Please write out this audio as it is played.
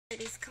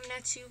ladies, coming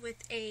at you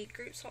with a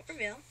group swap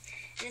reveal.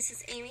 And this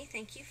is Amy.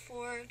 Thank you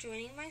for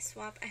joining my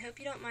swap. I hope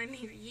you don't mind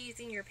me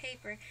reusing your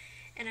paper,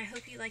 and I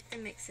hope you like the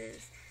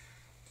mixes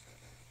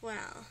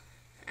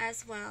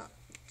as well.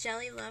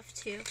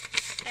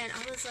 Jellyluv2. And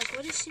I was like,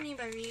 what does she mean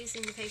by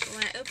reusing the paper?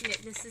 When I opened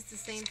it, this is the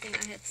same thing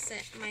I had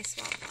set my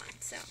swap on.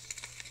 So,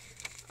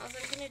 all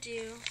I'm going to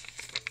do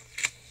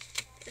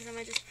is I'm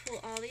going to just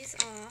pull all these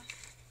off.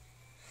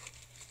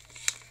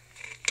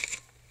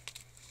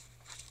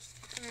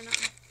 And then I'll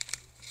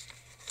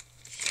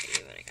show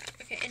you what I got.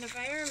 Okay, and if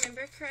I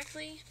remember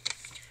correctly,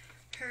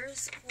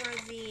 hers were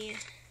the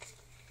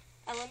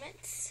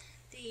elements.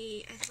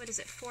 What is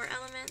it, 4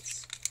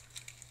 elements?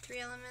 3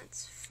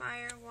 elements,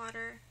 fire,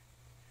 water,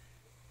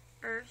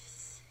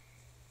 earth.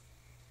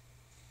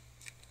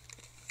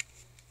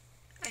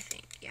 I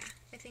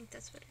think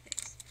that's what it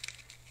is.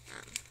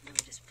 Let me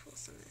just pull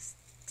some of this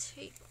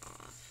tape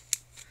off,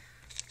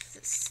 because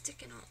it's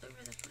sticking all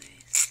over the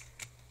place.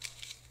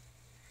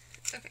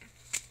 Okay,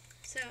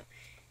 so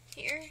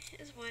here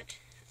is what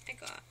I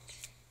got.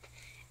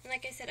 And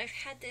like I said, I've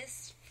had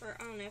this for,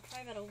 I don't know,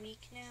 probably about a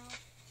week now.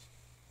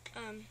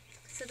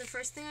 So the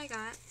first thing I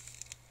got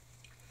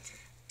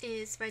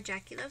is by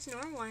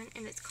Jellyluv2,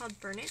 and it's called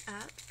Burn It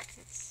Up.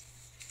 It's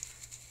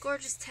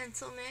gorgeous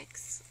tinsel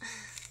mix.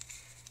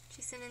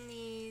 She's sending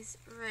these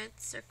red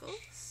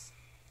circles.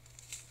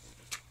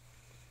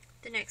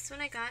 The next one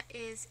I got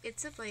is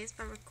It's a Blaze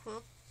by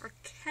Raquel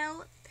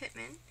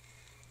Pittman.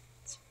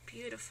 It's a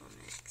beautiful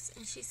mix,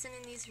 and she's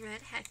sending these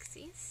red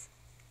hexies.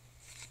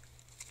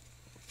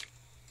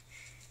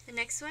 The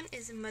next one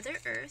is Mother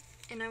Earth,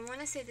 and I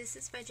want to say this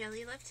is by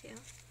Jellyluv2.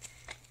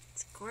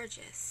 It's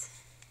gorgeous.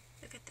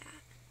 Look at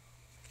that.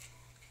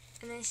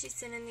 And then she's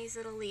sending these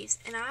little leaves.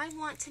 And I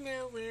want to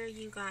know where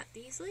you got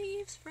these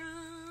leaves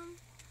from.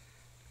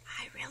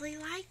 I really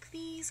like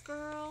these,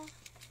 girl.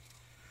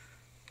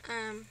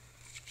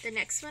 The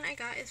next one I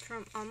got is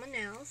from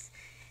Almanels,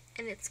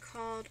 and it's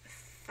called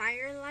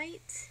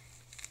Firelight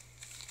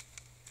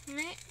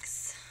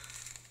Mix.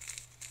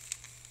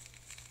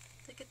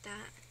 Look at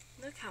that.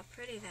 Look how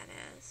pretty that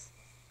is.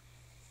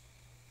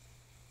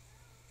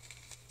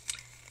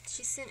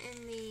 She sent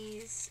in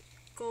these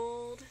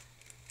gold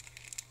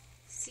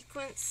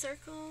sequence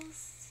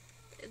circles.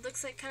 It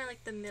looks like kind of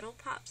like the middle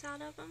pops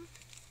out of them.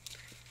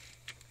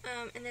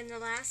 And then the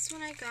last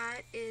one I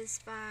got is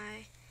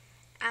by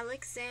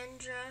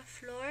Alexandra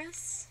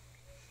Flores,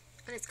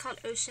 and it's called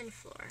Ocean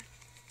Floor.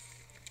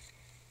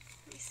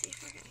 Let me see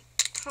if I can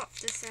pop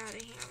this out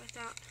of here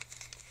without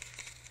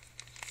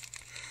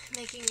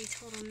making a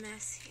total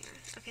mess here.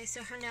 Okay,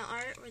 so her nail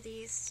art were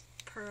these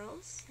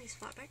pearls, these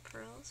flat back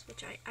pearls,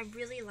 which I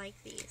really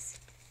like these.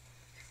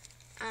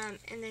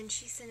 And then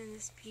she sent in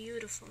this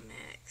beautiful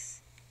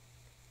mix.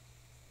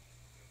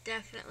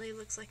 Definitely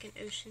looks like an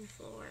ocean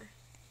floor.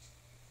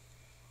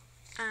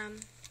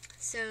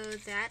 So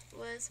that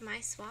was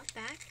my swap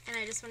back, and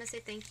I just want to say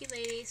thank you,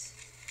 ladies,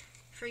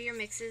 for your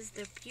mixes.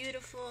 They're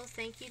beautiful.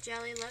 Thank you,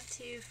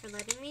 Jellyluv2, for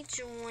letting me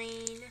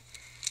join.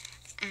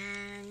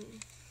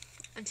 And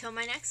until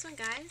my next one,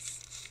 guys,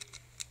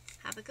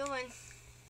 have a good one.